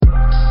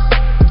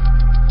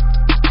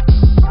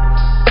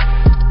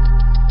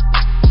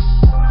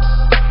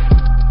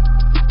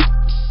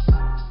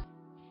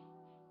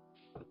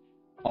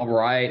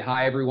right.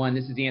 Hi, everyone.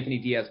 This is Anthony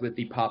Diaz with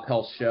the Pop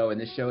Health Show,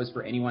 and this show is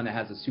for anyone that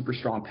has a super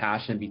strong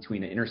passion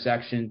between the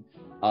intersection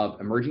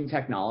of emerging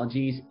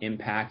technologies,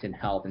 impact, and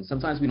health. And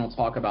sometimes we don't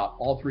talk about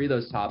all three of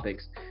those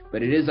topics,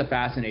 but it is a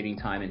fascinating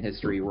time in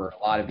history where a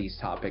lot of these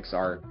topics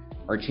are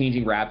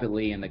changing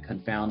rapidly, and the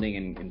confounding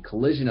and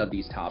collision of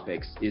these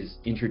topics is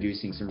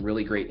introducing some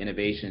really great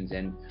innovations.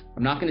 And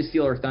I'm not going to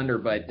steal her thunder,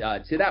 but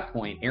to that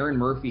point, Erin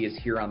Murphy is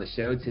here on the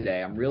show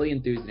today. I'm really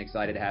enthused and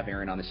excited to have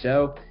Erin on the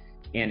show.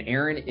 And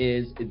Erin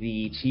is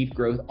the Chief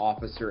Growth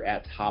Officer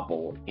at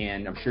Topl,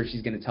 and I'm sure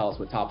she's going to tell us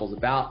what Topl's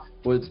about.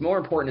 What's more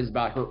important is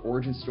about her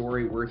origin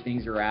story, where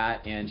things are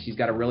at, and she's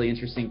got a really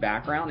interesting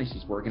background, and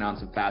she's working on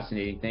some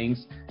fascinating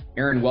things.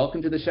 Erin,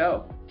 welcome to the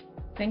show.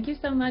 Thank you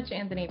so much,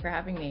 Anthony, for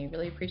having me.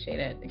 Really appreciate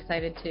it.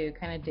 Excited to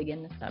kind of dig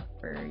into stuff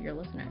for your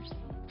listeners.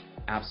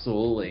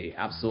 Absolutely.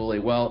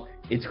 Well,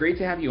 it's great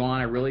to have you on.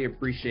 I really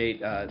appreciate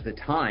the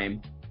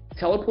time.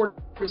 Teleport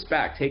us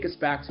back. Take us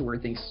back to where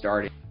things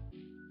started.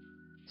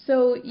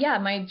 So yeah,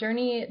 my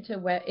journey into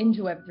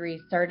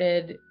Web3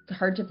 started,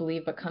 hard to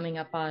believe, but coming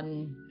up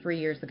on 3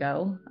 years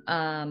ago.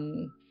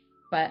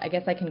 But I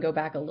guess I can go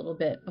back a little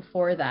bit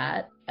before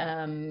that.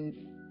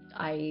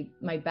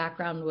 My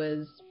background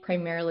was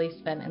primarily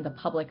spent in the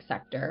public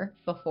sector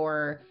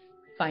before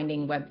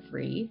finding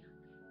Web3.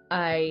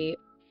 I,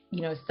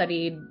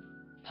 studied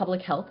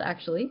public health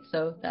actually,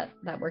 so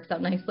that works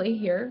out nicely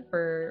here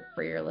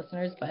for your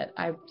listeners. But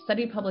I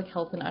studied public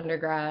health in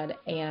undergrad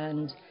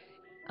and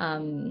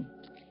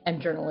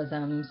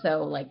journalism.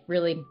 So like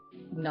really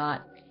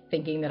not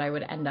thinking that I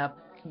would end up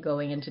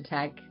going into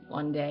tech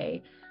one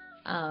day,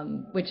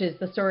 which is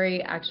the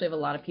story actually of a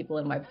lot of people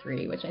in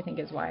Web3, which I think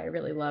is why I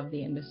really love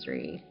the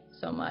industry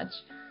so much.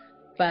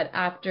 But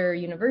after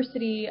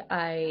university,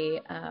 I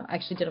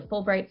actually did a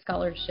Fulbright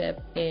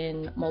scholarship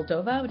in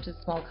Moldova, which is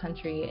a small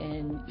country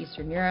in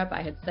Eastern Europe.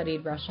 I had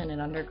studied Russian in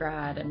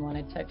undergrad and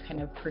wanted to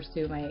kind of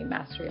pursue my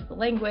mastery of the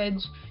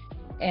language,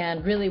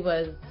 and really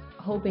was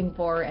hoping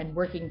for and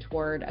working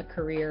toward a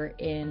career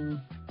in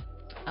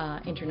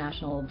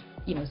international,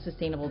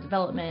 sustainable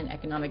development,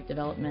 economic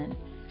development,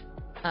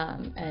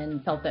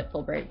 and felt that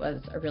Fulbright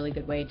was a really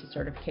good way to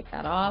sort of kick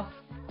that off,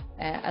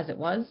 as it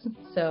was.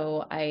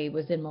 So I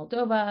was in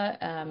Moldova,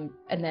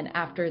 and then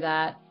after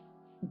that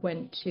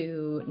went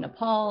to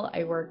Nepal.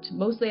 I worked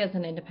mostly as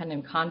an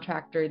independent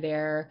contractor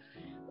there,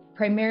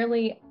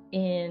 primarily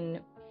in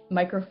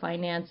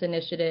microfinance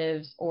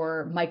initiatives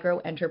or micro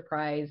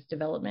enterprise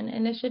development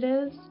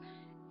initiatives.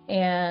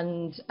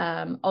 And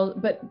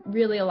but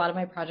really a lot of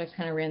my projects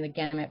kind of ran the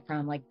gamut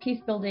from like peace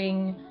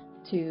building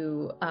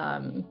to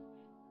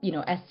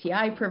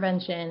STI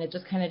prevention. It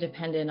just kind of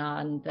depended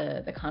on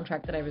the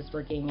contract that I was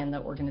working and the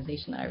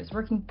organization that I was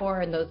working for,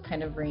 and those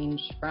kind of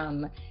ranged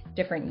from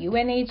different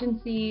UN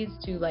agencies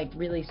to like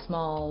really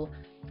small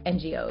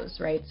NGOs,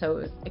 right?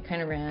 So it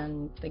kind of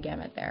ran the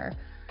gamut there.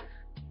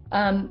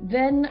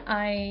 Then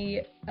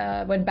I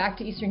went back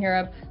to Eastern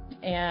Europe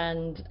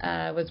and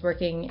was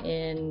working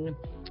in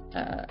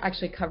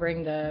actually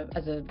covering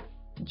as a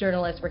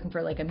journalist, working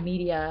for like a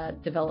media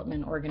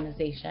development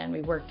organization.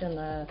 We worked in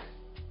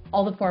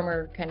all the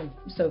former kind of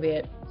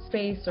Soviet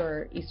space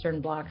or Eastern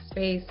Bloc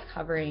space,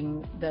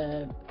 covering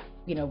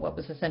what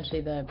was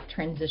essentially the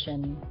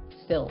transition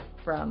still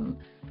from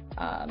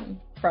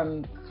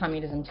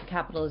communism to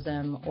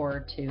capitalism,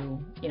 or to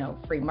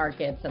free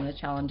markets and the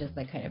challenges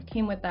that kind of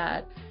came with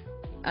that.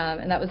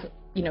 And that was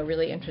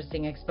really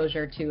interesting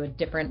exposure to a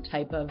different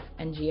type of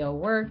NGO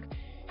work.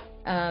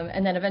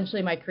 And then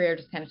eventually my career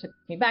just kind of took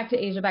me back to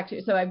Asia,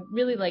 so I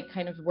really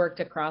kind of worked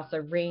across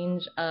a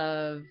range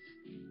of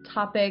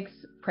topics,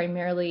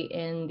 primarily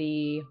in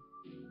the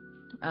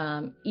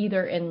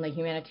either in the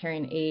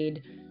humanitarian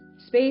aid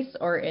space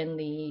or in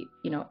the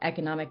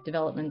economic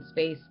development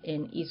space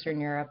in Eastern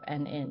Europe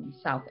and in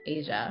South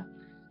Asia.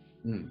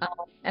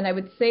 And I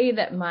would say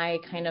that my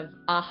kind of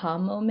aha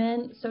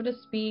moment, so to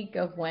speak,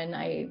 of when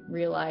I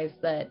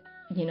realized that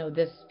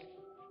this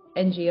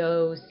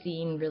NGO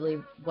scene really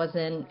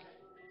wasn't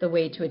the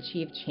way to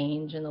achieve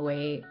change in the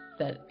way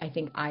that I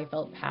think I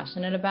felt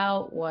passionate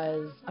about,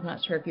 was, I'm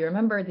not sure if you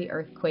remember the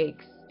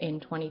earthquakes in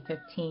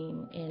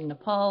 2015 in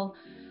Nepal,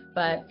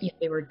 but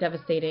they were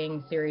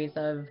devastating series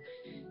of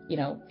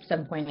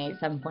 7.8,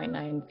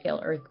 7.9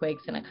 scale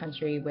earthquakes in a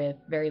country with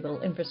very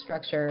little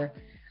infrastructure.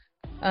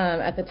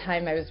 At the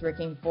time I was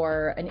working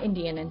for an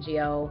Indian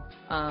NGO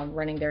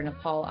running their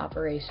Nepal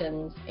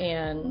operations,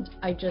 and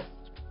I just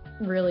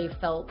really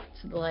felt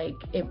like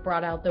it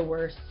brought out the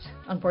worst,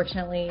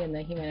 unfortunately, in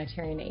the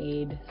humanitarian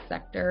aid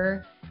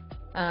sector,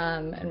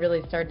 and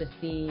really started to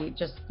see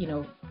just,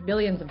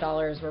 billions of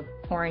dollars were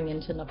pouring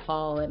into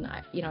Nepal. And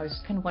I was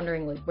just kind of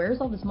wondering, like,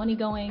 where's all this money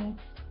going,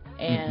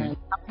 and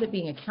how is it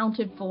being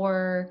accounted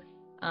for?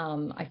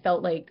 I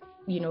felt like,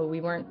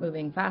 we weren't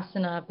moving fast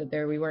enough, that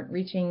we weren't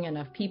reaching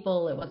enough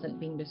people. It wasn't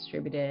being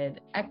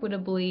distributed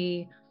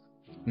equitably.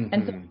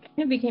 And so I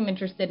kind of became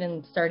interested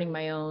in starting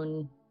my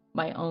own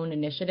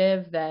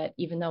initiative, that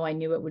even though I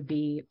knew it would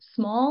be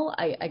small,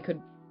 I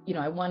could,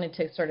 I wanted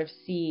to sort of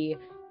see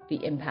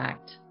the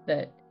impact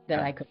that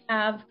I could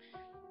have.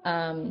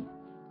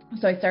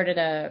 So I started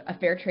a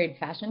fair trade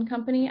fashion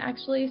company,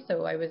 actually.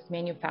 So I was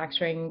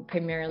manufacturing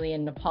primarily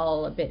in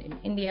Nepal, a bit in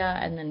India,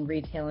 and then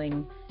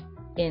retailing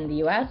in the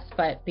US.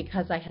 But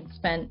because I had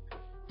spent,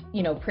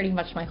 pretty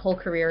much my whole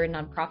career in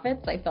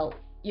nonprofits, I felt,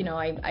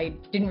 I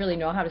didn't really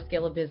know how to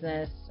scale a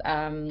business.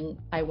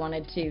 I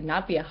wanted to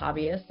not be a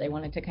hobbyist. I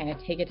wanted to kind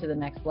of take it to the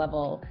next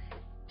level.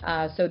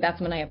 So that's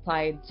when I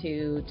applied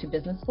to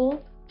business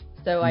school.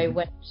 So I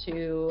went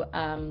to,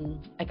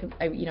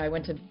 I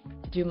went to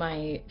do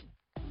my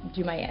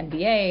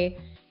MBA,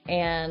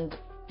 and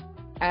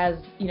as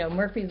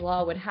Murphy's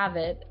Law would have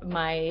it,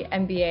 my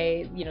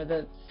MBA,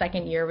 the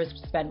second year was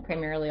spent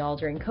primarily all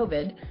during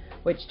COVID,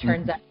 which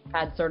turns out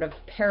had sort of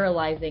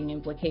paralyzing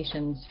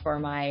implications for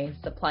my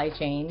supply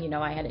chain.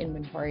 I had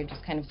inventory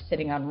just kind of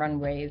sitting on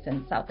runways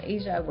in South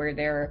Asia where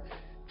there,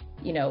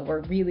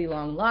 were really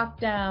long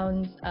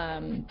lockdowns.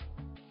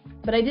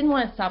 But I didn't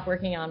want to stop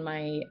working on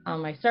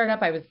my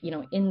startup. I was,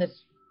 in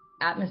this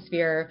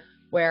atmosphere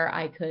where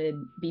I could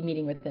be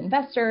meeting with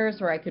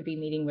investors, or I could be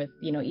meeting with,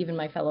 even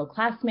my fellow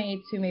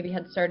classmates who maybe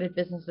had started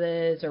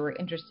businesses or were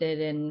interested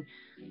in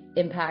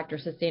impact or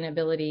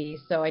sustainability.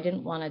 So I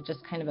didn't want to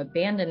just kind of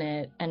abandon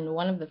it. And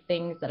one of the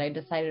things that I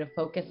decided to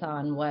focus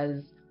on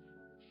was,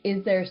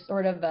 is there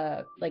sort of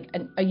a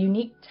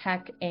unique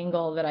tech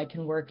angle that I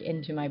can work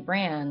into my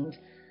brand?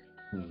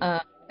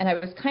 And I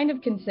was kind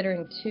of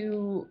considering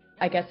two,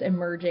 I guess,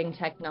 emerging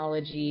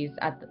technologies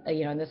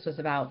and this was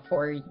about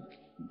 3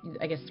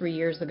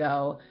 years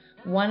ago,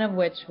 one of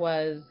which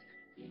was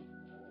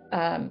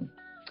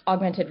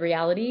augmented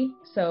reality.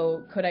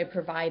 So could I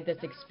provide this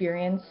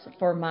experience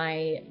for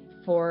my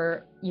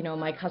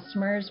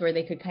customers where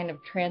they could kind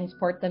of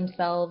transport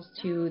themselves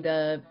to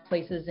the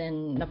places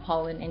in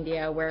Nepal and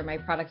India where my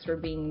products were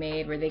being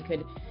made, where they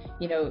could,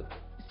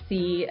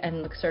 see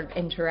and sort of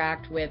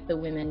interact with the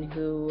women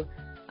who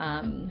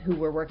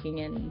were working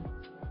in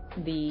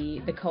the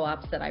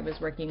co-ops that I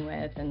was working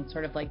with, and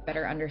sort of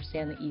better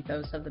understand the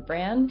ethos of the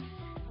brand.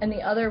 And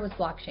the other was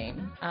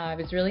blockchain. I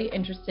was really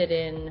interested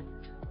in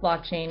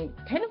blockchain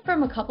kind of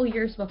from a couple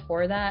years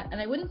before that.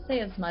 And I wouldn't say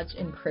as much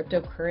in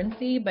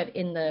cryptocurrency, but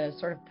in the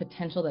sort of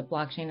potential that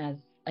blockchain as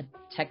a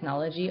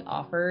technology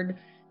offered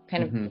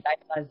kind of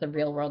as the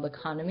real world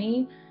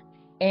economy.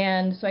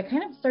 And so I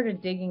kind of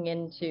started digging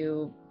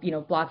into,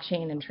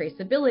 blockchain and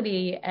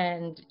traceability.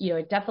 And,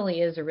 it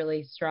definitely is a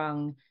really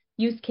strong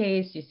use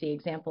case. You see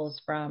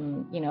examples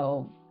from,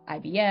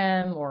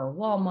 IBM or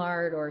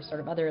Walmart or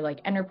sort of other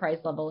enterprise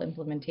level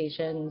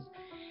implementations.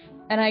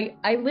 And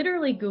I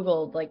literally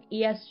Googled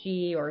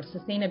ESG or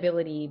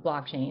sustainability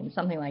blockchain,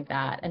 something like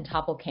that. And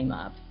Topl came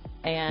up,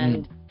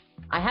 and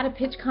I had a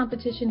pitch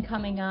competition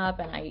coming up,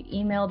 and I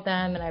emailed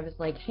them and I was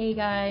like, hey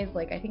guys,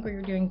 I think what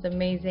you're doing is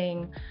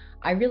amazing.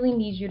 I really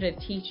need you to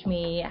teach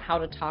me how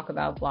to talk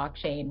about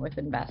blockchain with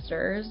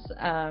investors.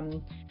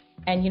 And,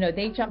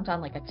 they jumped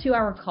on a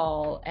 2-hour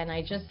call, and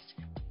I just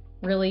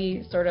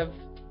really sort of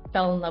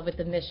fell in love with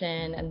the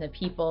mission and the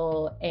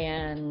people.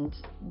 And,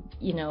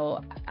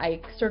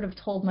 I sort of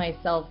told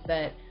myself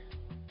that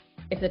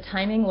if the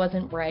timing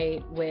wasn't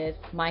right with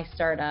my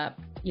startup,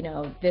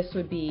 this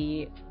would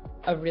be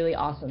a really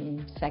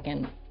awesome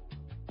second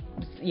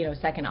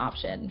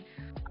option.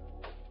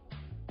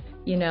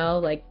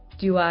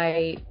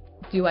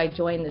 Do I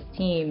join this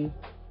team?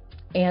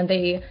 And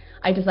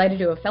I decided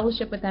to do a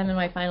fellowship with them in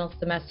my final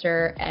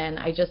semester, and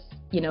I just,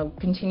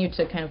 continued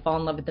to kind of fall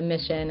in love with the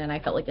mission, and I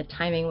felt like the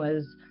timing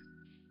was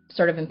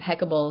sort of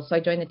impeccable. So I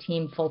joined the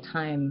team full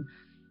time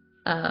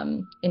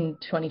in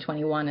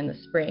 2021 in the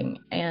spring.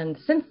 And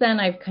since then,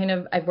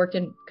 I've worked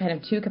in kind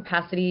of two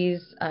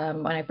capacities.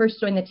 When I first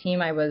joined the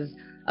team, I was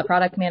a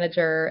product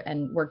manager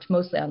and worked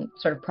mostly on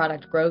sort of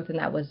product growth, and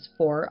that was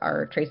for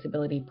our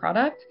traceability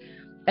product.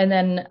 And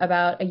then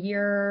about a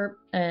year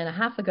and a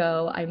half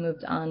ago, I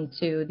moved on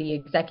to the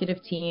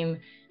executive team,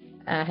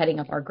 heading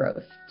up our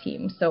growth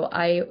team. So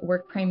I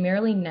work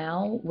primarily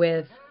now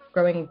with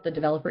growing the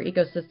developer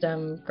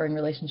ecosystem, growing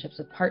relationships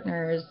with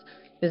partners,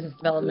 business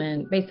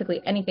development,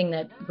 basically anything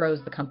that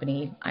grows the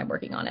company, I'm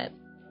working on it.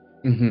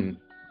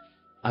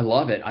 I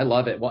love it.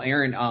 Well,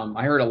 Erin,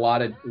 I heard a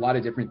lot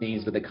of different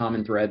things, but the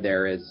common thread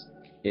there is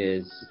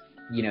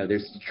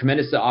there's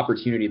tremendous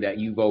opportunity that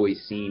you've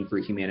always seen for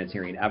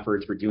humanitarian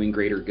efforts, for doing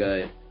greater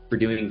good, for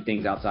doing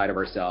things outside of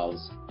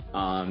ourselves.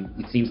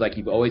 It seems like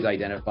you've always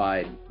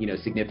identified,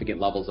 significant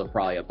levels of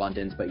probably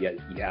abundance, but yet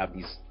you have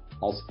these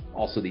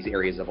also these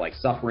areas of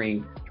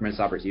suffering, tremendous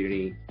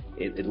opportunity.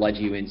 It led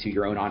you into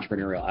your own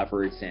entrepreneurial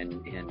efforts,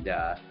 and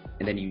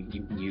then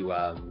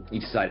you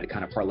decided to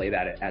kind of parlay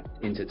that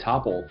into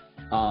Topl.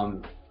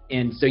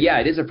 And so, yeah,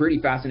 it is a pretty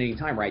fascinating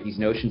time, right? These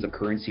notions of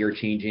currency are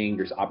changing.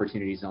 There's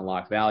opportunities to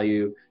unlock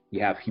value.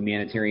 You have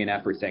humanitarian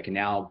efforts that can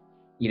now,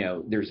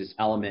 there's this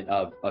element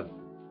of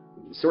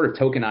sort of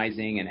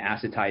tokenizing and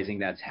assetizing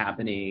that's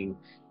happening.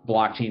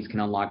 Blockchains can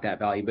unlock that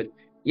value. But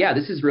yeah,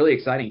 this is really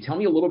exciting. Tell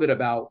me a little bit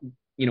about,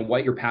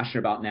 what you're passionate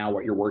about now,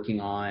 what you're working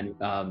on,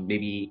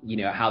 maybe,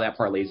 how that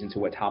parlays into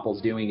what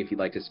Topl's doing, if you'd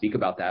like to speak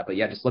about that. But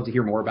yeah, just love to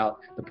hear more about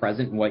the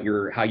present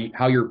and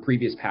how your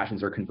previous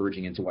passions are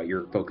converging into what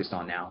you're focused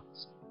on now.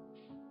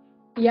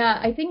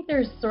 Yeah, I think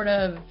there's sort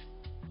of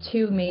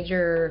two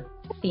major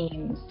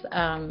themes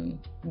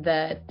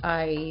that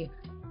I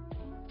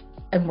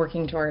am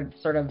working toward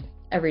sort of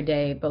every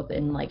day, both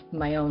in like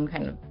my own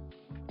kind of,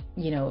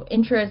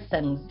 interests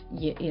and,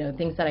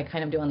 things that I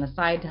kind of do on the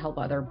side to help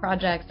other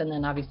projects. And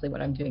then obviously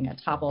what I'm doing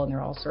at Topl, and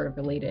they're all sort of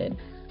related.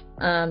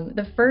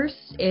 The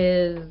first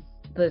is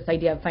this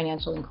idea of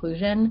financial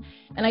inclusion.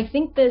 And I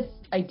think this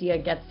idea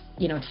gets,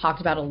 talked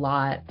about a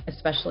lot,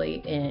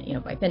 especially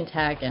in, by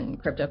fintech and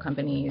crypto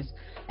companies.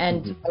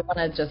 And I want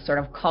to just sort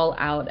of call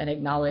out and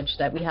acknowledge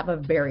that we have a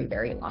very,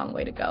 very long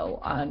way to go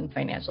on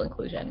financial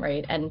inclusion,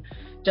 right? And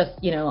just,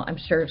 I'm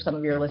sure some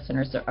of your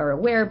listeners are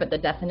aware, but the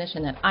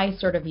definition that I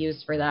sort of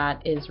use for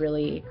that is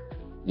really,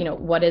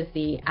 what is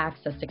the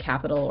access to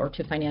capital or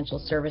to financial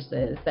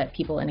services that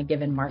people in a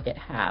given market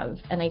have?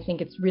 And I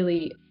think it's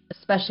really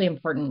especially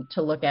important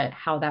to look at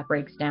how that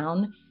breaks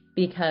down,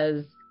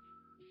 because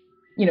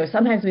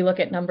sometimes we look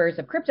at numbers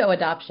of crypto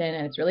adoption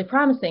and it's really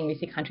promising. We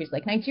see countries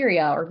like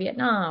Nigeria or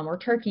Vietnam or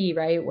Turkey,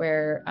 right,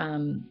 where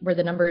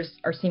the numbers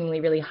are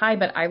seemingly really high.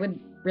 But I would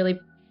really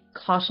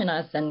caution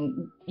us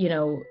and,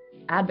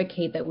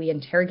 advocate that we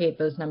interrogate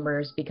those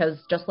numbers, because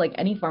just like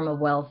any form of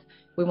wealth,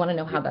 we want to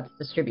know how that's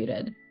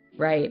distributed,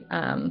 right?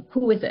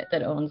 Who is it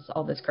that owns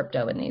all this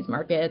crypto in these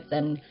markets?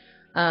 And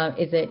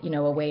is it,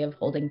 a way of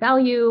holding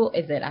value?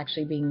 Is it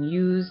actually being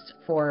used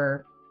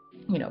for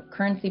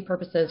currency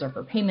purposes or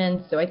for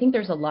payments? So I think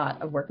there's a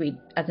lot of work we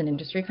as an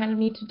industry kind of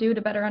need to do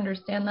to better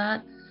understand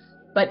that.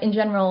 But in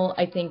general,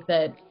 I think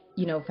that,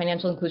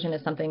 financial inclusion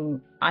is something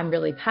I'm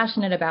really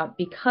passionate about,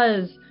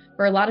 because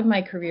for a lot of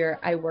my career,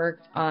 I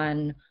worked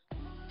on,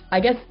 I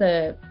guess,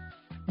 the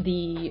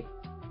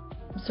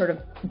sort of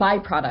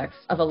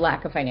byproducts of a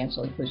lack of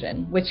financial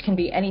inclusion, which can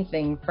be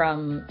anything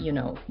from,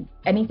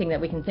 anything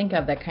that we can think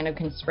of that kind of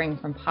can spring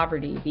from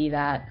poverty, be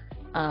that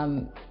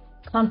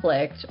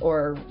conflict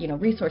or,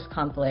 resource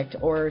conflict,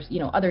 or,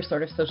 other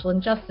sort of social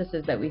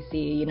injustices that we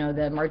see,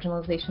 the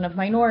marginalization of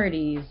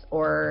minorities,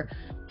 or,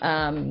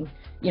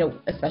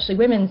 especially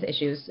women's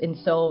issues. In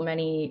so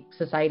many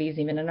societies,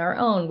 even in our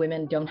own,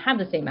 women don't have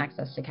the same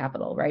access to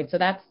capital, right? So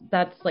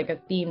that's like a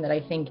theme that I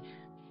think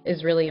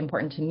is really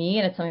important to me,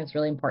 and it's something that's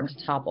really important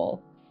to Topl.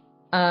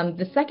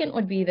 The second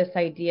would be this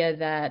idea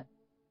that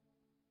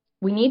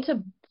we need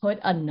to put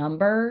a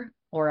number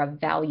or a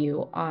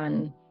value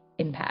on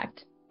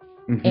impact.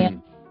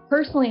 And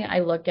personally,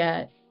 I look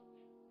at,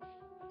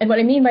 and what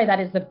I mean by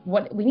that is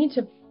what we need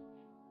to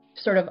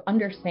sort of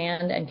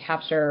understand and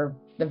capture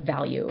the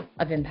value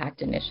of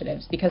impact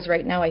initiatives, because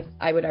right now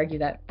I would argue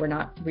that we're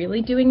not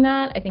really doing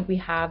that. I think we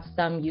have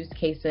some use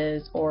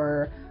cases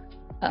or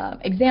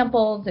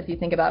examples. If you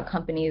think about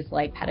companies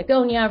like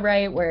Patagonia,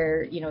 right,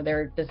 where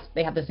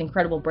they have this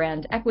incredible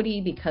brand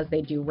equity because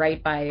they do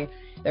right by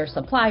their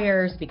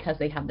suppliers, because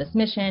they have this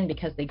mission,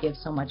 because they give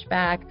so much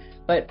back.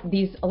 But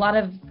a lot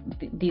of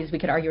these we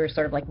could argue are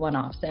sort of like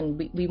one-offs,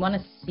 and we want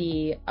to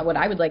see, what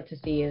I would like to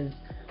see is,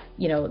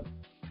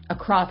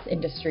 across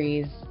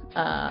industries,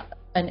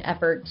 an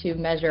effort to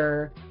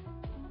measure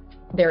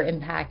their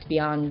impact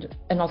beyond,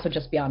 and also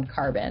just beyond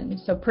carbon.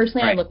 So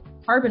personally, right. I look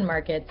at carbon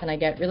markets and I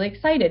get really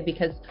excited,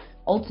 because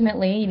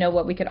ultimately,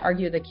 what we could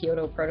argue the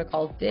Kyoto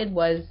Protocol did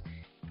was,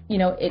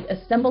 it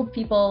assembled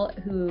people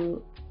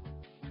who,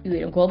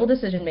 global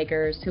decision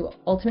makers who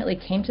ultimately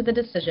came to the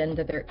decision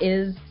that there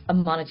is a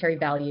monetary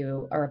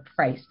value or a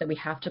price that we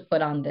have to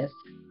put on this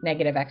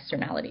negative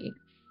externality.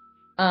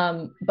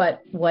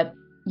 But what,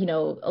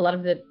 a lot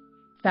of the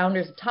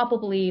founders of Topl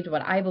believed,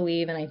 what I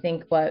believe, and I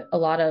think what a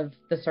lot of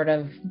the sort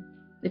of,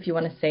 if you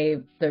want to say,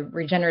 the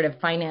regenerative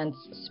finance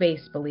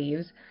space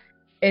believes,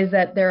 is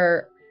that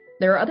there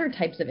are other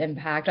types of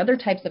impact, other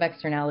types of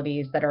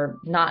externalities that are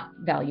not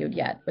valued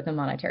yet with a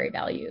monetary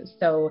value.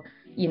 So,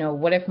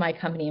 what if my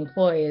company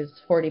employs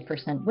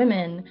 40%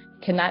 women?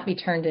 Can that be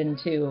turned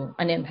into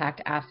an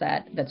impact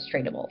asset that's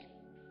tradable?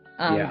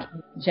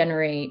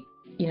 Generate,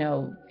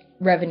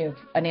 revenue,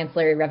 an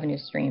ancillary revenue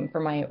stream for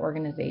my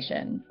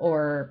organization.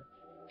 Or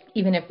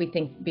even if we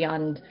think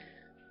beyond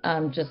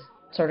just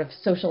sort of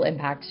social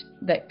impact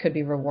that could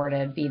be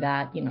rewarded, be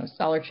that,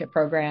 scholarship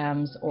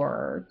programs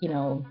or,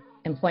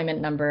 employment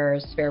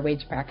numbers, fair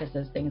wage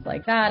practices, things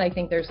like that. I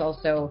think there's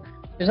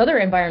other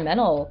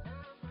environmental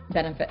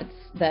benefits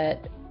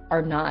that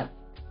are not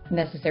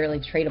necessarily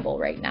tradable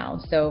right now.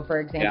 So for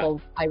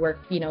example, I work,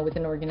 with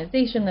an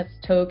organization that's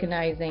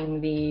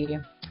tokenizing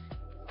the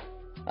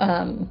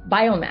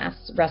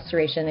biomass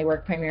restoration. They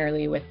work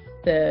primarily with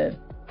the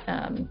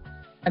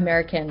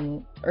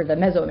American or the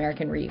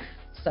Mesoamerican reef.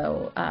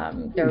 So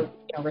they're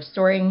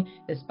restoring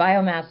this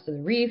biomass to the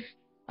reef.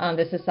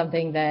 This is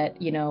something that,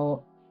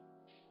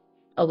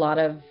 a lot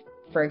of,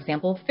 for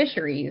example,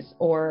 fisheries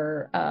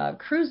or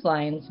cruise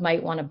lines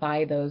might want to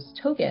buy those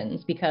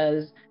tokens,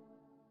 because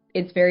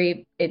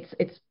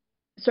it's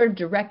sort of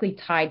directly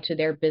tied to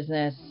their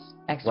business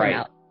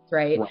externalities,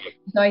 right?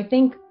 So I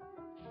think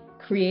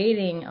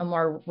creating a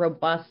more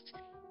robust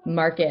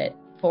market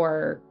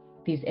for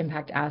these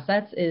impact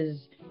assets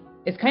is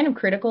kind of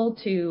critical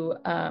to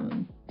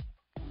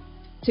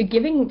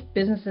giving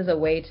businesses a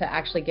way to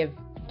actually give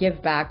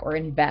give back or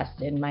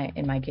invest in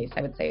my case,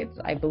 I would say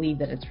I believe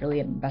that it's really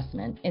an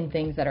investment in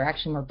things that are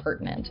actually more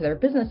pertinent to their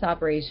business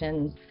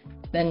operations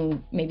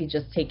than maybe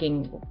just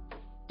taking,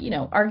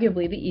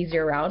 arguably the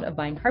easier route of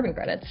buying carbon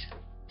credits.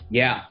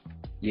 Yeah.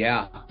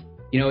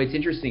 It's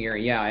interesting,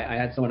 Erin. Yeah, I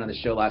had someone on the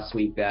show last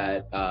week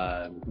that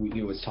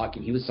he was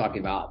talking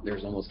about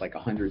there's almost like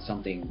 100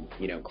 something,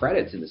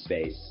 credits in the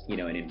space, in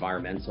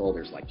environmental,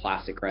 there's like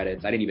plastic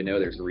credits. I didn't even know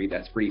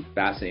that's pretty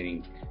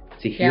fascinating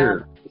to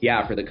hear.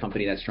 Yeah, for the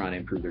company that's trying to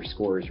improve their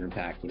scores or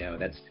impact,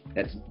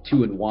 that's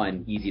 2 in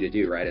 1, easy to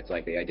do, right? It's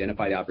like they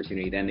identify the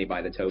opportunity, then they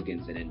buy the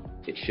tokens, and then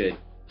it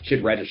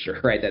should register,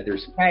 right? That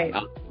there's right.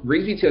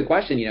 Brings me to a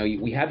question.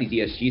 We have these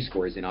ESG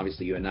scores, and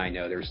obviously you and I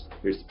know there's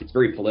it's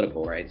very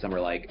political, right? Some are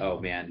like, oh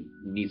man,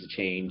 needs to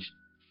change.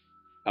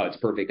 Oh, it's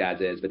perfect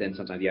as is. But then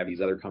sometimes you have these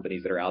other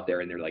companies that are out there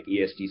and they're like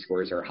ESG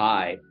scores are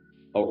high,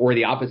 or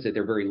the opposite,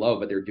 they're very low,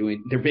 but they're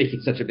making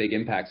such a big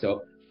impact.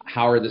 So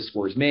how are the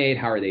scores made?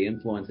 How are they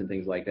influenced and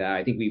things like that?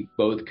 I think we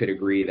both could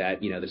agree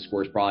that, the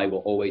scores probably will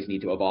always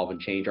need to evolve and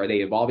change. Are they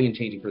evolving and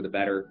changing for the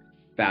better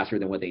faster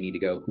than what they need to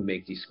go? Who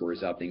makes these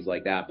scores up? Things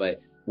like that.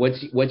 But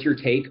what's your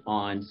take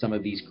on some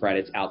of these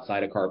credits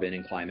outside of carbon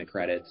and climate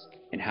credits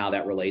and how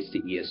that relates to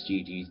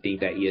ESG? Do you think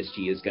that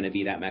ESG is going to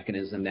be that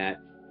mechanism that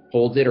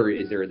holds it, or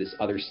is there this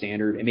other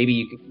standard? And maybe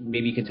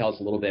you can tell us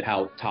a little bit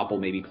how Topl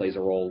maybe plays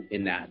a role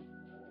in that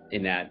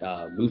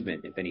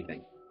movement, if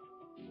anything.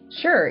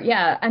 Sure.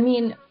 Yeah. I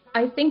mean,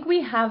 I think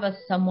we have a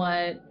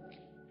somewhat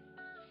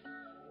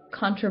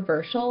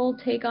controversial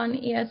take on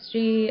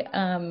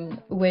ESG,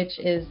 which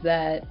is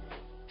that,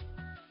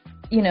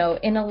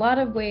 in a lot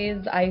of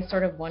ways, I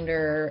sort of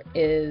wonder,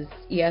 is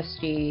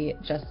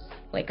ESG just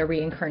like a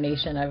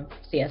reincarnation of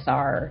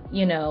CSR,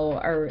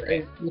 or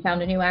Right. we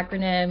found a new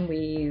acronym,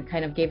 we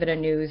kind of gave it a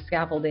new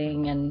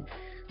scaffolding, and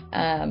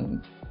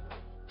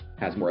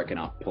Has more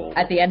economic pull.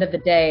 at the end of the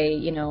day,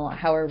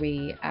 how are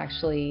we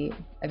actually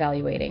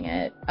evaluating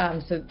it?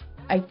 So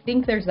I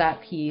think there's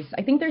that piece.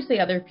 I think there's the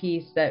other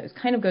piece that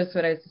kind of goes to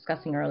what I was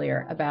discussing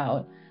earlier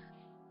about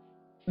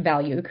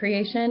value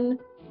creation.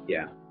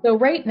 Yeah. So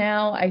right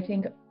now, I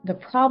think the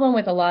problem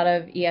with a lot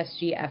of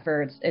ESG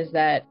efforts is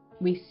that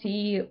we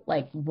see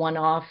like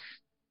one-off,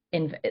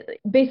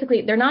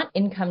 basically they're not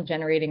income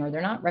generating, or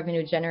they're not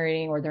revenue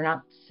generating, or they're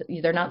not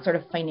sort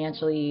of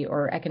financially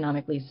or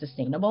economically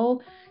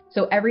sustainable.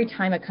 So every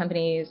time a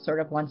company sort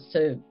of wants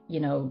to,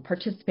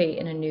 participate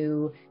in a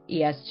new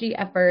ESG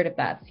effort, if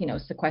that's,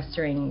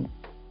 sequestering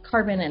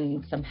carbon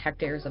in some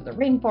hectares of the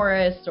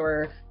rainforest,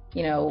 or,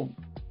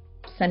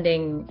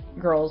 sending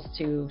girls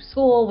to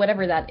school,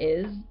 whatever that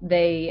is,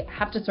 they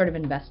have to sort of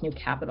invest new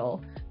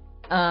capital.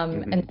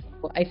 And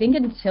so I think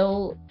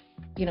until,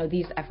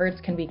 these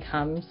efforts can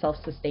become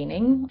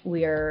self-sustaining,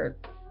 we are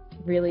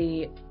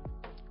really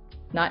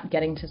not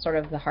getting to sort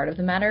of the heart of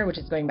the matter, which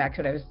is going back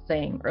to what I was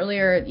saying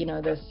earlier,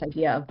 this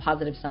idea of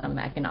positive sum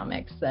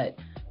economics, that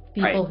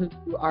people Right.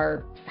 who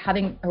are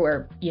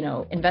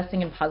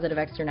investing in positive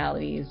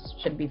externalities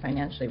should be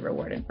financially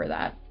rewarded for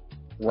that.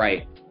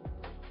 Right.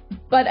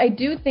 But I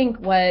do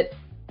think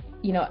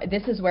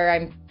this is where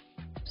I'm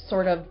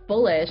sort of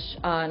bullish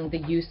on the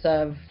use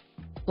of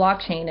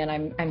blockchain,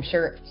 and I'm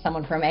sure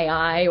someone from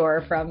AI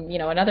or from,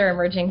 another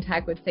emerging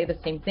tech would say the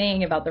same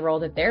thing about the role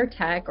that their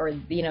tech or,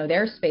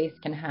 their space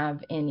can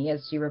have in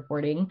ESG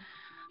reporting.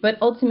 But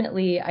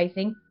ultimately, I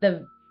think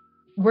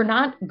we're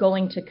not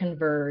going to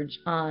converge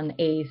on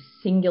a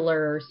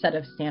singular set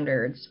of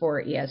standards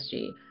for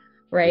ESG.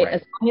 Right?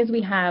 As long as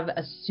we have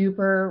a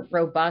super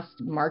robust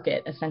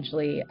market,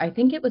 essentially, I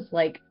think it was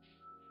like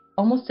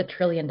almost $1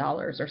 trillion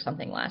or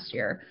something last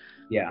year.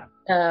 Yeah.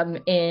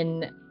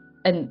 And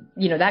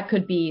that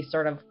could be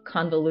sort of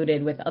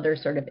convoluted with other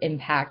sort of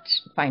impact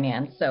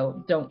finance.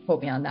 So don't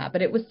quote me on that,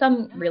 but it was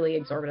some really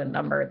exorbitant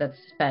number that's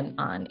spent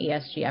on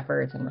ESG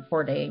efforts and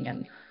reporting.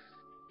 And,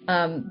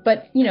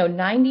 but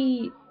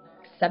 97%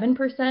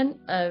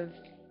 of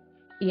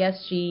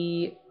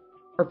ESG,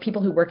 or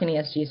people who work in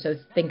ESG, so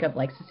think of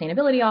like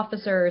sustainability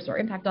officers or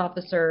impact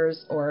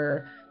officers,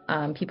 or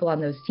people on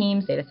those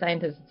teams, data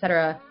scientists, et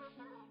cetera,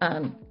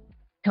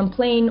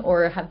 complain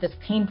or have this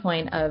pain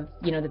point of,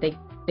 that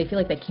they feel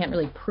like they can't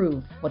really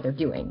prove what they're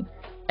doing.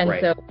 And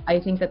so I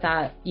think that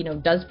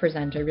does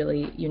present a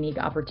really unique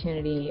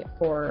opportunity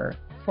for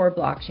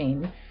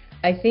blockchain.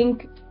 I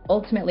think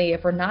ultimately,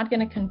 if we're not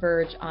going to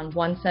converge on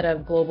one set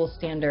of global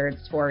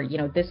standards for,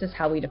 this is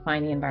how we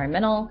define the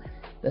environmental,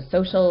 the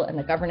social, and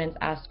the governance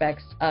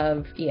aspects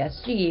of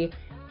ESG,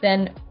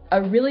 then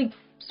a really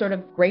sort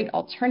of great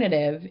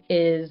alternative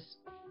is,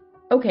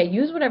 okay,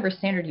 use whatever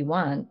standard you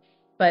want,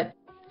 but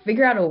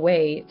figure out a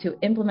way to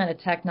implement a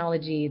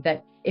technology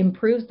that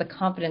improves the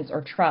confidence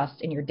or trust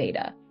in your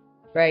data,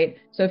 right?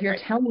 So if you're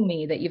telling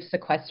me that you've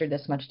sequestered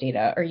this much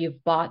data, or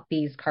you've bought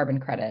these carbon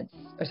credits,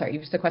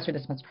 you've sequestered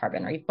this much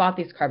carbon, or you've bought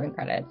these carbon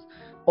credits,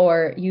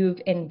 or you've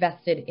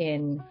invested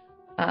in,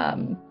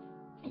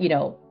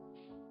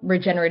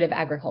 regenerative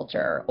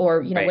agriculture,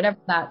 or, whatever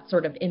that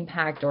sort of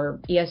impact or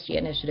ESG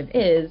initiative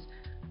is,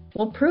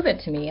 well, prove it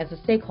to me as a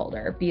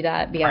stakeholder, be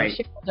that a Right.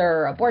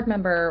 shareholder or a board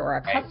member or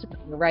a Right. customer,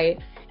 right?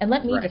 And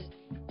let me Right. decide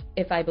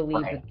if I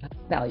believe Right. that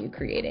that's value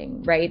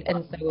creating, right?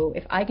 And so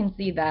if I can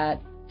see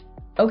that,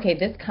 okay,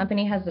 this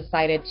company has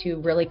decided to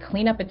really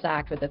clean up its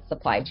act with its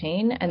supply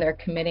chain, and they're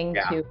committing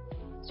Yeah. to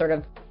sort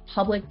of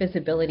public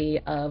visibility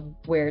of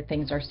where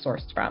things are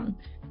sourced from.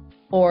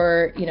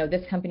 Or,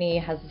 this company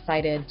has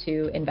decided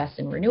to invest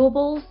in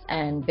renewables,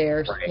 and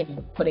they're,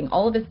 Right. putting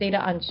all of this data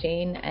on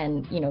chain.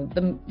 And,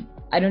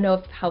 I don't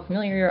know how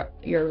familiar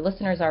your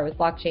listeners are with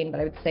blockchain, but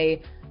I would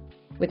say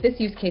with this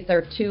use case, there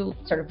are two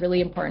sort of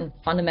really important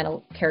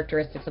fundamental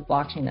characteristics of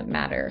blockchain that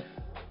matter.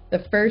 The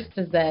first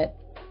is that,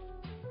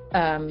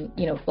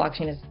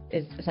 blockchain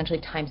is essentially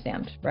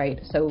time-stamped,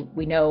 right? So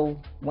we know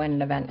when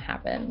an event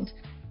happened.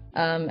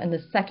 And the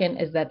second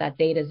is that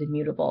data is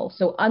immutable.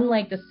 So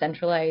unlike the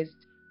centralized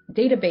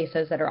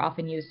databases that are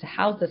often used to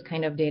house this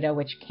kind of data,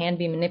 which can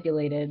be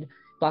manipulated,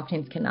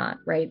 blockchains cannot,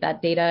 right?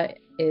 That data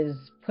is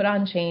put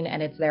on chain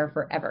and it's there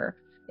forever.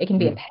 It can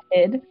be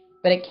appended,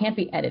 but it can't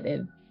be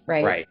edited,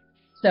 right? Right.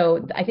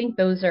 So I think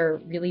those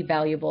are really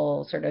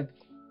valuable sort of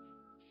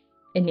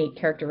innate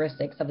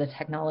characteristics of the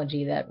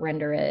technology that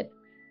render it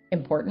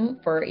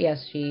important for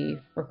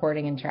ESG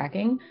reporting and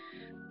tracking.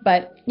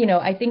 But,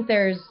 I think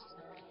there's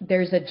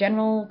a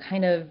general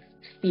kind of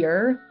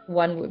fear,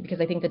 one,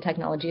 because I think the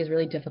technology is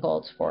really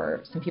difficult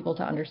for some people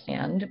to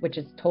understand, which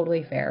is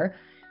totally fair.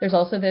 There's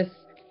also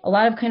a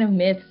lot of kind of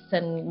myths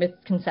and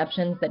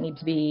misconceptions that need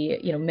to be,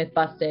 myth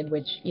busted,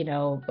 which,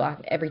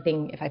 block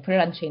everything. If I put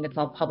it on chain, it's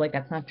all public.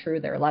 That's not true.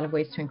 There are a lot of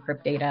ways to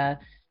encrypt data,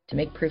 to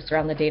make proofs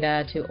around the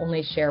data, to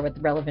only share with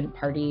relevant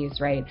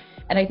parties, right?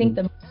 And I think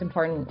the most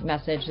important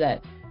message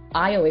that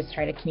I always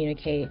try to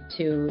communicate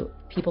to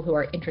people who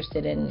are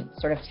interested in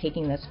sort of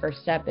taking this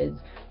first step is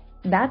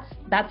that's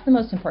the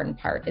most important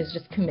part, is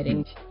just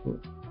committing to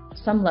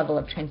some level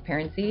of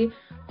transparency.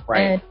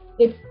 Right. And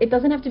it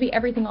doesn't have to be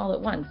everything all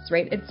at once,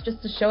 right? It's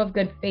just a show of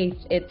good faith.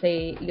 It's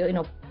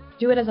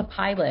do it as a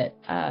pilot,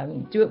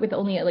 do it with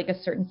only like a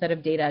certain set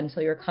of data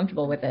until you're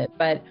comfortable with it.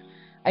 But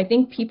I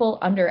think people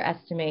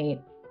underestimate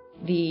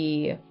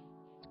the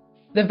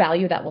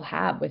value that will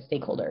have with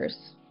stakeholders,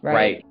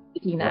 right?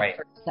 Taking that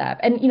first step.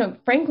 And,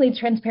 frankly,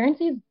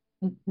 transparency is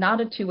not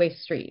a two-way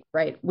street,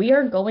 right? We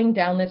are going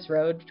down this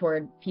road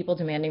toward people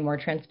demanding more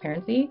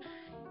transparency.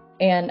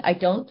 And I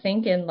don't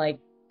think in like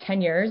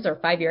 10 years or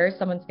 5 years,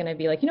 someone's going to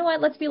be like, you know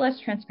what, let's be less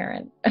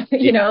transparent.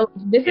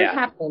 This is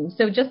happening.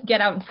 So just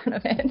get out in front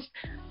of it.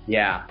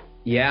 Yeah.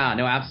 Yeah,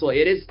 no,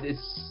 absolutely.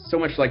 It's so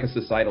much like a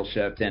societal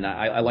shift. And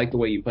I like the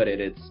way you put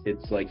it.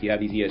 It's like you have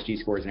these ESG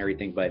scores and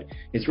everything, but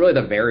it's really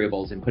the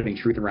variables and putting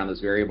truth around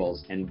those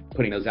variables and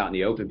putting those out in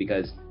the open,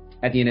 because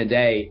at the end of the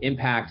day,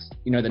 impacts,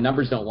 the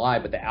numbers don't lie,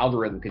 but the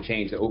algorithm could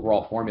change the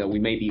overall formula. We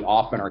may be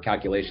off in our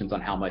calculations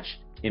on how much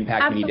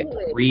impact we need to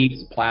have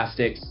reefs,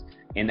 plastics,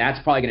 and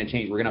that's probably going to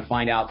change. We're going to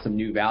find out some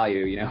new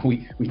value.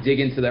 We dig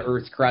into the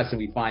Earth's crust and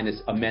we find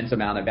this immense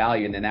amount of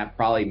value, and then that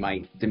probably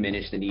might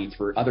diminish the needs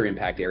for other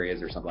impact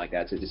areas or something like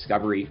that. So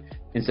discovery.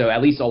 And so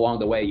at least along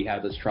the way, you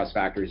have those trust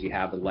factors, you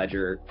have the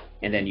ledger,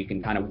 and then you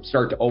can kind of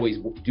start to always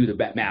do the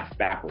math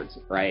backwards,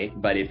 right?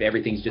 But if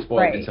everything's just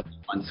boiled into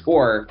one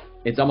score,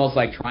 it's almost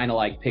like trying to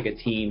like pick a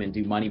team and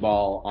do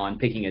Moneyball on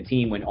picking a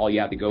team when all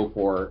you have to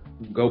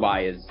go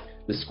by is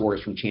the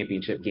scores from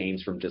championship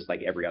games from just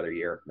like every other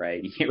year,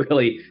 right? You can't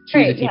really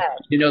choose a team. Yeah.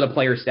 You need to know the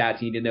player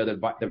stats. You need to know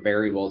the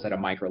variables at a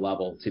micro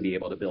level to be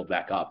able to build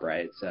back up,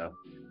 right? So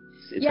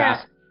it's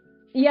fast.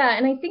 Yeah,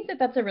 and I think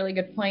that's a really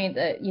good point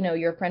that,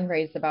 your friend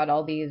raised about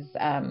all these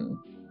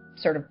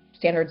sort of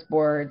standards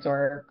boards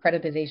or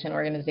accreditation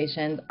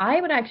organizations.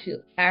 I would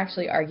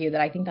actually argue that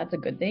I think that's a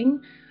good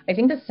thing. I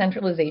think the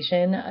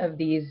centralization of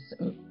these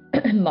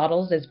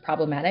models is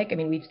problematic. I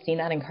mean, we've seen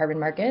that in carbon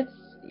markets,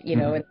 in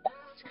the last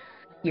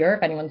year,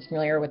 if anyone's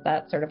familiar with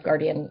that sort of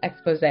Guardian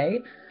expose,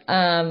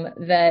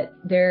 that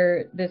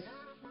this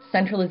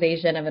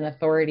centralization of an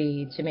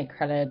authority to make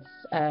credits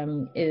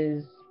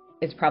is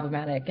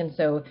problematic. And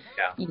so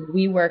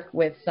we work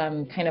with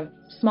some kind of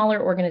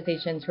smaller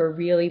organizations who are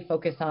really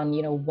focused on,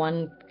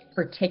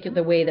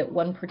 the way that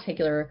one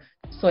particular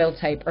soil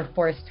type or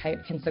forest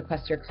type can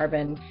sequester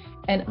carbon.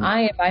 And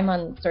if I'm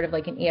on sort of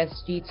like an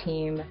ESG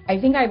team, I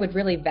think I would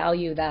really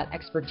value that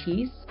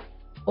expertise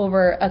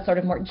over a sort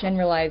of more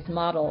generalized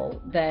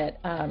model that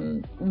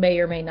may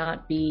or may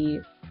not be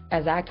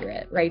as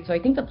accurate, right? So I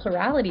think the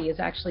plurality is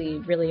actually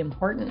really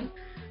important.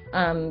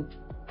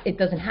 It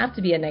doesn't have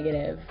to be a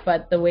negative,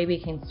 but the way we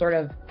can sort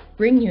of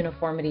bring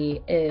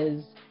uniformity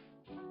is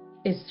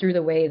through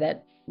the way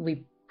that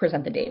we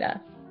present the data.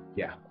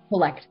 Yeah.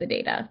 Collect the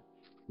data.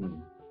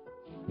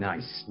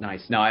 Nice.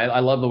 No, I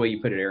love the way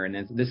you put it,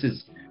 Erin. This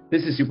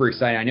is super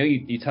exciting. I know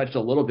you touched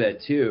a little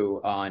bit too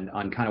on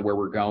kind of where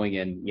we're going,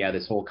 and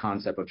this whole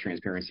concept of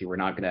transparency. We're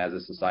not going to, as a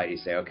society,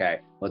 say, okay,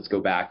 let's go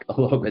back a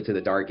little bit to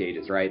the dark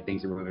ages, right?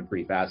 Things are moving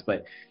pretty fast.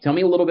 But tell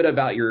me a little bit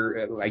about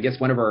I guess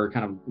one of our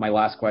kind of my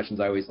last questions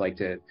I always like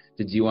to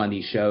do on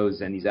these shows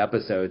and these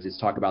episodes is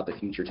talk about the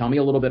future. Tell me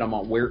a little bit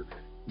about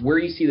where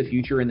you see the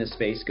future in this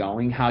space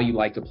going, how you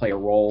like to play a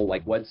role,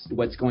 like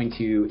what's going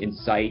to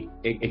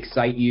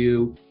excite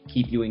you,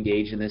 keep you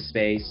engaged in this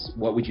space.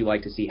 What would you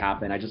like to see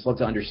happen? I just love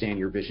to understand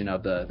your vision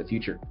of the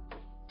future.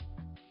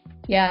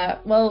 Yeah,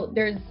 well,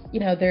 there's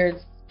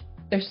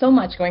so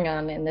much going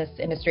on in this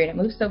industry, and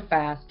it moves so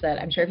fast that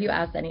I'm sure if you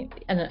asked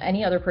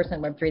any other person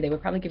in Web3, they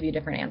would probably give you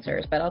different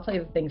answers. But I'll tell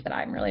you the things that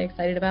I'm really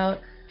excited about.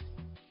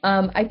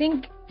 I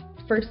think,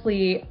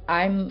 firstly,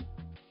 I'm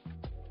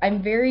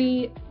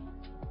very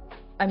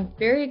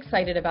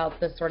excited about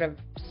the sort of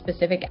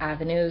specific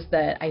avenues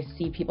that I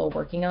see people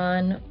working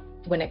on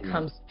when it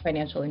comes to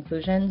financial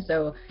inclusion.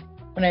 So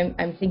when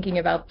I'm thinking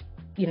about,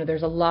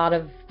 there's a lot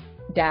of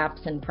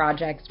dApps and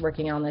projects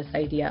working on this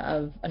idea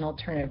of an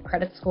alternative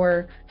credit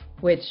score,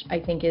 which I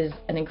think is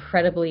an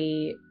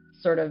incredibly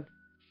sort of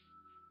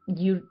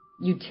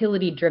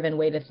utility-driven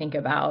way to think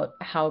about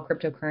how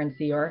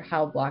cryptocurrency or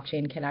how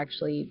blockchain can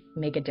actually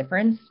make a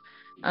difference.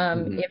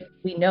 If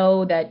we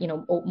know that,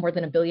 more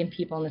than 1 billion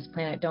people on this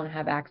planet don't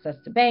have access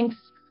to banks,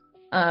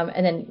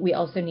 and then we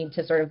also need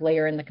to sort of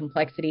layer in the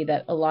complexity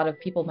that a lot of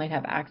people might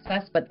have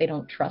access, but they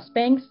don't trust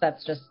banks.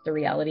 That's just the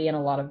reality in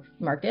a lot of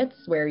markets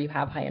where you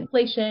have high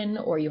inflation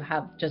or you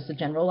have just a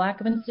general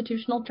lack of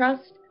institutional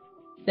trust.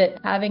 That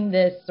having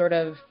this sort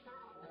of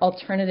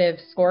alternative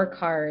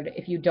scorecard,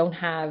 if you don't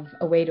have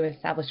a way to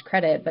establish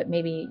credit, but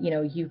maybe,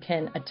 you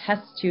can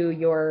attest to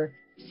your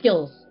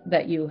skills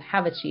that you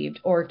have achieved,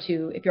 or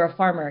to, if you're a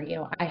farmer,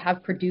 I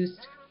have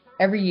produced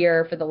every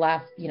year for the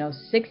last,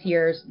 6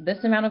 years,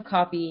 this amount of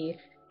coffee,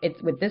 it's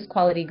with this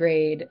quality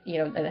grade,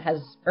 that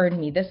has earned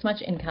me this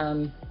much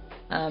income.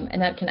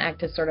 And that can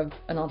act as sort of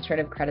an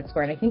alternative credit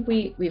score. And I think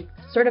we've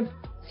sort of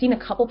seen a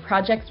couple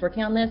projects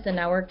working on this, and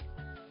now we're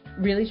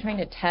really trying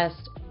to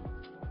test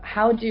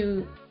how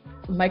do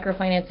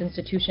microfinance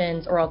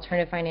institutions or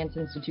alternative finance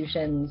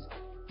institutions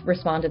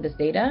respond to this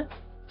data.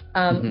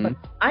 What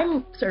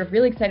I'm sort of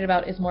really excited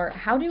about is more,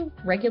 how do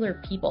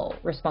regular people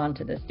respond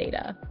to this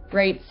data,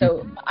 right?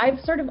 So I've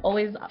sort of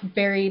always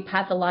very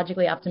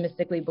pathologically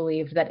optimistically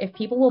believed that if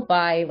people will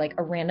buy like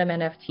a random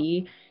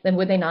NFT, then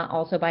would they not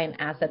also buy an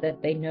asset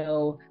that they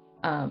know,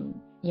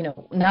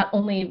 not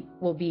only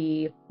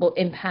will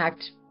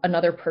impact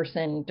another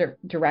person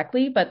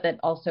directly, but that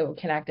also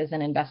can act as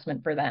an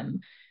investment for them.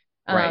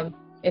 Right.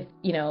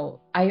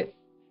 I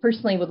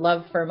personally would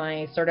love for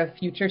my sort of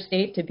future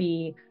state to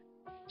be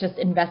just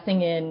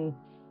investing in,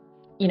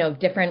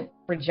 different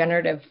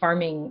regenerative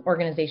farming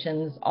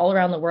organizations all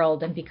around the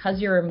world. And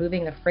because you're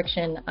removing the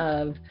friction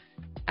of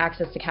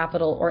access to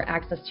capital or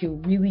access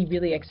to really,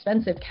 really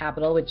expensive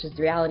capital, which is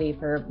the reality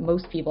for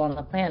most people on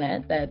the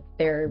planet, that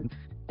they're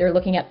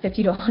looking at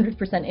 50 to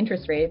 100%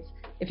 interest rates.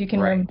 If you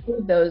can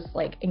remove those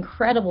like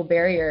incredible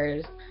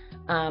barriers,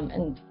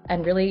 and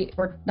really,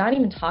 we're not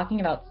even talking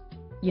about,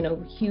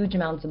 huge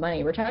amounts of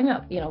money. We're talking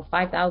about,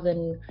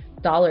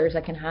 $5,000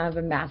 that can have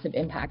a massive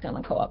impact on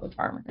a co-op of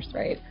farmers,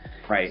 right?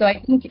 Right. So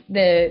I think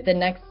the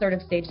next sort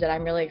of stage that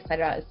I'm really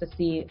excited about is to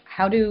see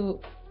how do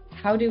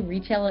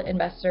retail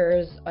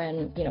investors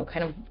and,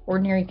 kind of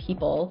ordinary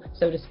people,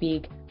 so to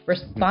speak,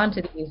 respond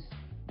to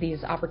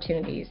these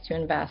opportunities to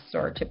invest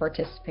or to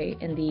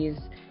participate in these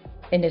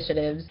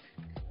initiatives.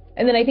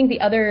 And then I think the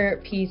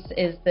other piece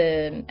is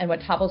and what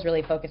Topl's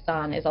really focused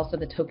on is also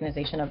the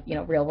tokenization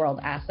of, real world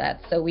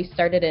assets. So we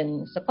started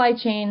in supply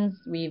chains,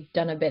 we've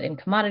done a bit in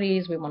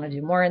commodities, we want to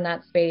do more in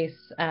that space.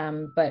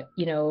 But,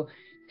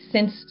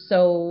 since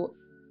so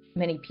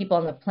many people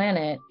on the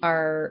planet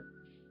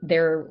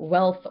their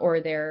wealth or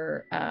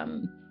their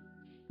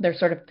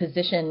sort of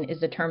position is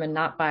determined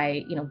not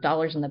by,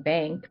 dollars in the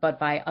bank, but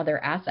by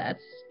other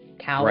assets,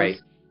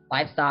 cows,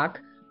 livestock,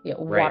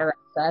 water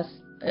access,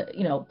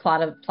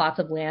 plots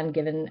of land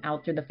given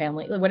out through the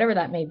family, whatever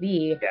that may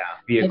be. Yeah,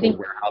 vehicles,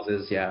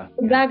 warehouses, yeah.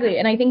 Exactly.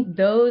 And I think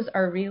those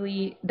are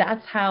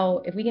that's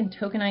how, if we can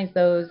tokenize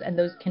those and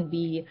those can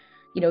be,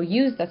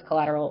 used as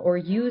collateral or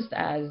used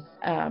as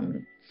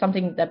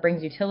something that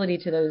brings utility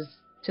to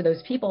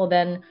those people,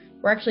 then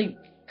we're actually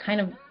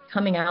kind of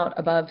coming out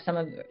above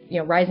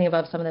rising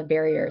above some of the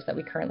barriers that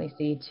we currently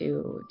see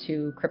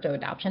to crypto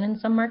adoption in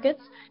some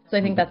markets. So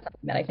I think that's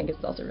something that I think is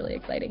also really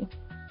exciting.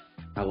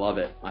 I love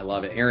it.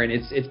 Erin,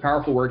 it's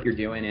powerful work you're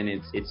doing, and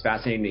it's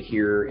fascinating to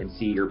hear and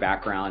see your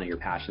background and your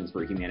passions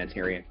for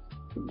humanitarian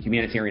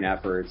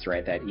efforts,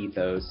 right? That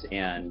ethos,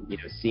 and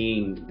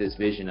seeing this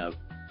vision of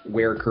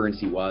where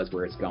currency was,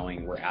 where it's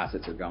going, where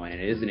assets are going.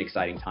 And it is an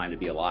exciting time to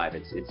be alive.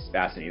 It's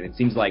fascinating. It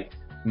seems like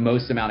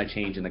most amount of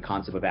change in the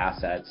concept of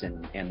assets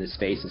and the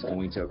space is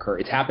going to occur.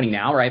 It's happening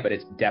now, right? But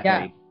it's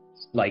definitely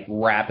like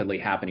rapidly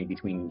happening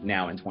between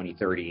now and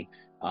 2030.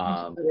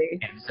 And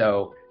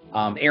so,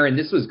 Erin,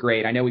 this was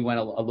great. I know we went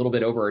a little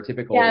bit over our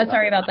typical. Yeah,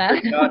 sorry about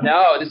that.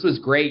 No, this was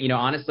great.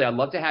 Honestly, I'd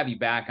love to have you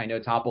back. I know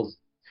Topl's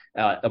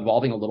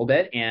evolving a little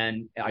bit.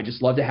 And I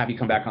just love to have you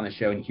come back on the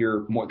show and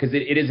hear more, because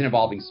it is an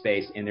evolving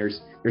space, and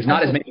there's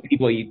not as many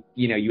people you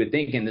would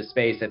think in this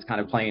space that's kind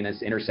of playing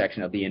this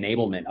intersection of the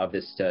enablement of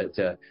this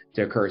to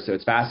occur. So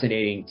it's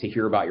fascinating to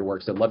hear about your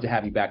work. So I'd love to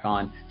have you back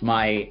on.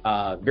 My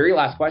very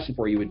last question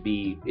for you would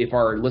be, if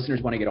our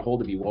listeners want to get a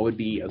hold of you, what would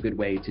be a good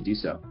way to do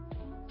so?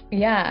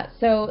 Yeah,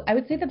 so I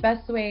would say the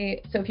best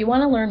way, so if you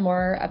want to learn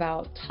more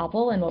about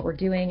Topl and what we're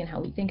doing and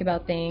how we think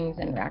about things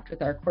and interact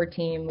with our core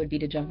team, would be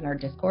to jump in our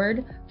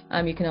Discord.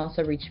 You can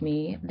also reach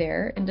me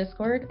there in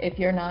Discord. If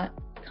you're not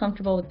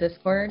comfortable with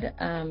Discord,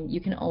 you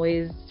can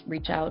always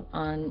reach out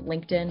on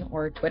LinkedIn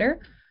or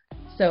Twitter.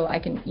 So I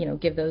can,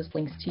 give those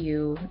links to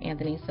you,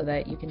 Anthony, so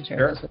that you can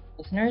share those with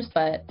listeners.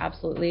 But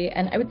absolutely.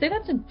 And I would say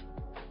that's a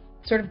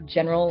sort of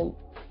general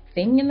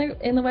thing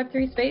in the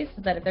Web3 space,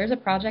 is that if there's a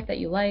project that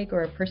you like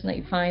or a person that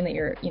you find that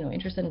you're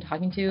interested in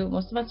talking to,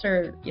 most of us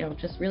are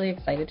just really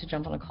excited to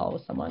jump on a call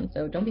with someone.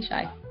 So don't be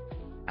shy.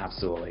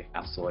 Absolutely.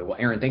 Well,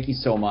 Erin, thank you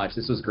so much.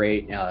 This was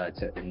great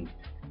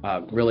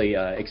really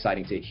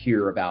exciting to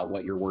hear about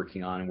what you're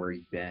working on and where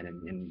you've been.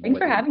 And thanks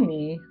for having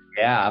me.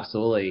 Yeah,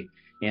 absolutely.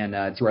 And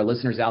to our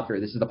listeners out there,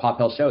 this is the Pop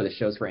Health Show. This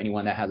show's for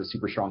anyone that has a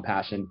super strong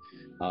passion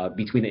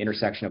between the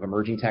intersection of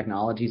emerging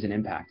technologies and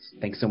impacts.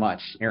 Thanks so much,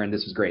 Erin.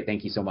 This was great.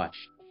 Thank you so much.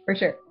 For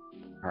sure.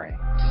 All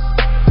right.